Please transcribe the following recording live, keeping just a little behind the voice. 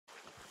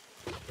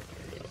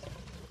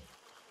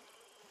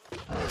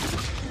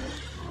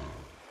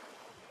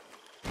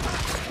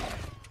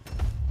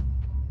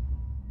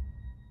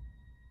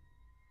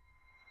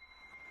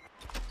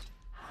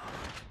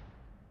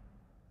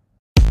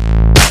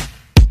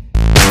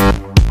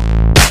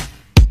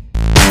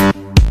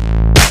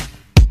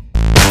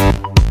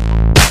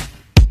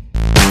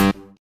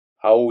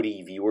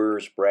Howdy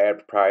viewers, Brad,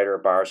 proprietor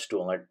of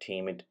Barstool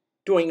Entertainment,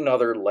 doing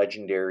another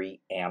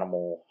legendary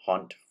animal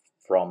hunt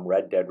from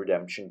Red Dead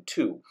Redemption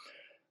 2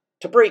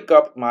 to break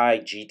up my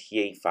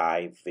GTA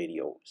 5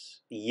 videos.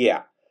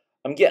 Yeah,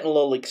 I'm getting a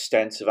little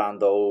extensive on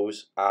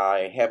those.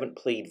 I haven't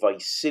played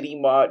Vice City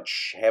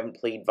much, haven't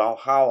played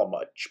Valhalla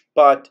much,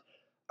 but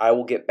I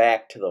will get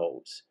back to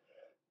those.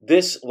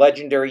 This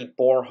legendary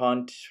boar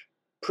hunt,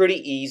 pretty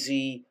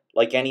easy.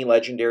 Like any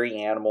legendary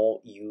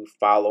animal, you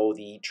follow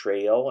the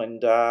trail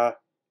and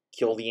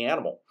kill the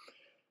animal.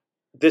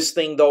 This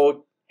thing,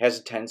 though, has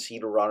a tendency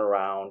to run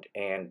around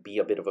and be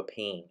a bit of a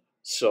pain.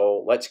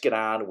 So let's get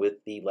on with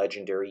the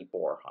legendary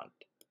boar hunt.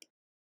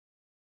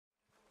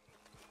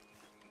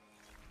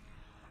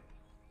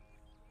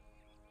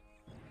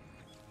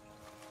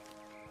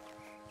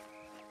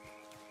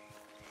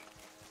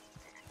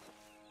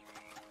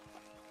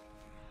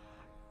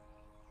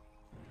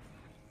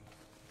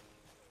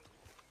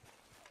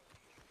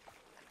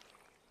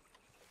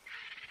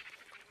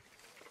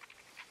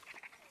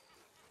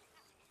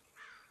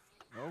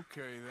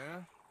 Okay,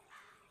 then.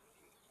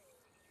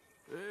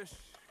 This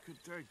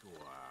could take a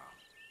while.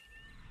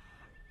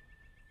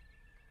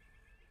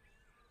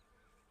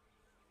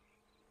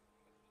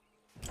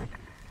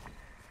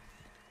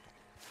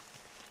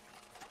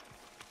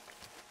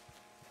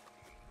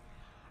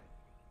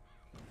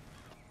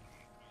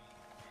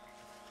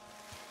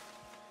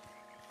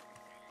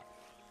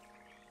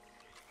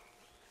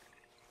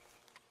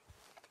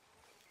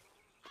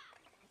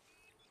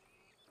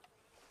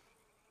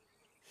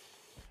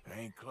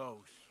 Ain't close.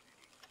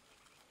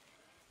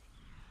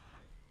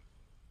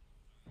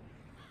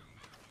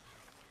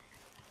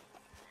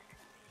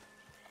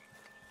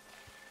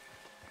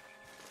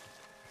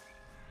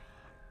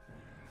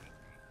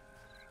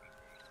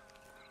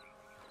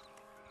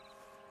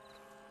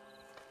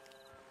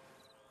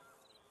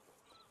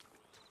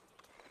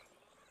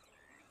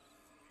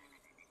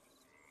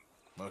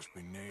 Must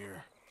be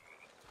near.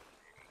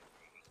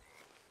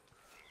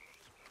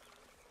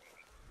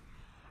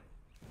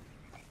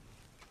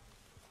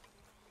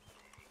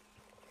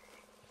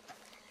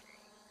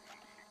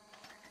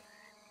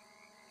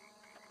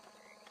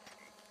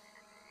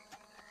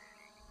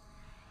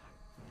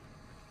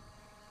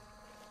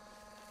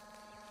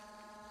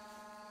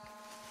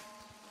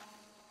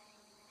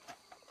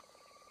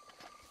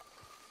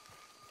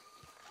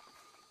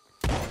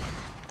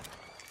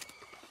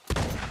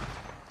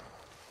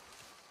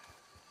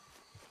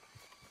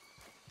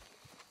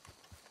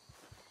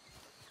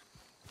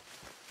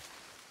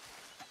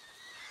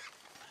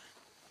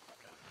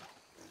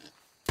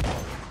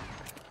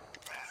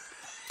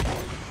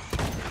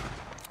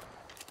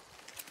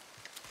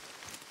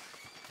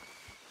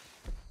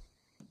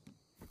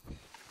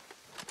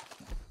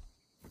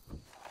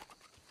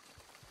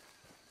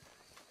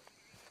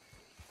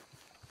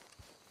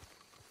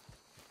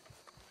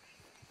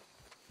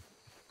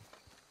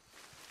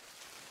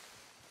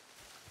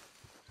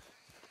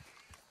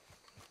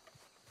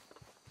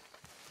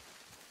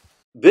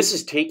 This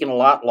is taking a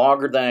lot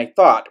longer than I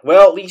thought.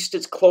 Well, at least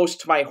it's close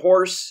to my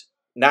horse.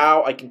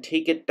 Now I can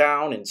take it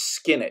down and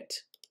skin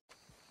it.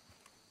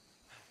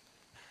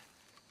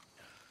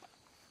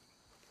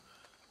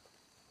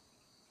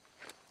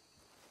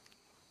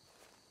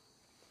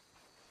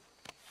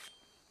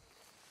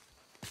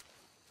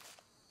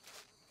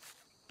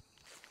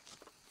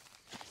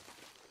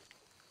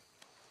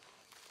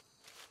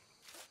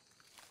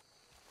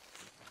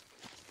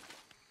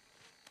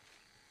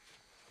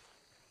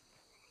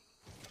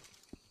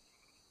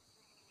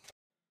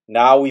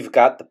 Now we've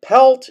got the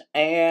pelt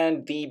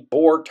and the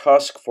boar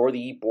tusk for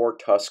the boar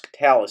tusk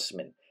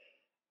talisman.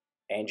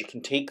 And you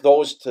can take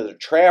those to the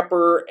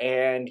trapper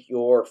and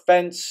your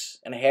fence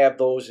and have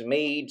those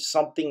made,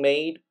 something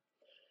made.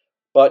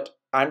 But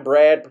I'm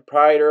Brad,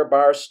 proprietor of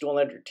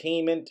Barstool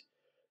Entertainment,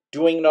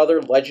 doing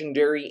another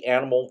legendary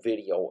animal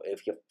video.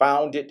 If you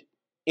found it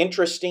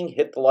interesting,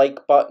 hit the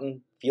like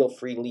button. Feel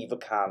free to leave a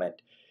comment.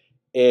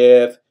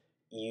 If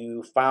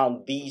you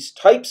found these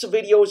types of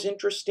videos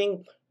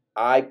interesting,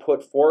 I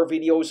put 4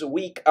 videos a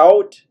week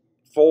out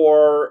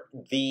for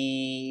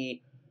the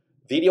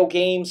video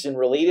games and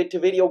related to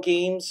video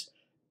games.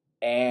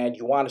 And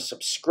you want to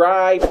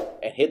subscribe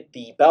and hit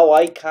the bell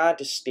icon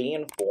to stay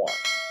informed.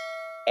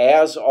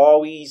 As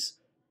always,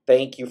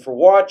 thank you for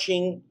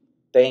watching,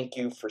 thank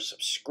you for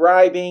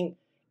subscribing,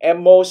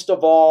 and most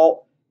of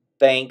all,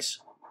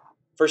 thanks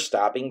for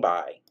stopping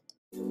by.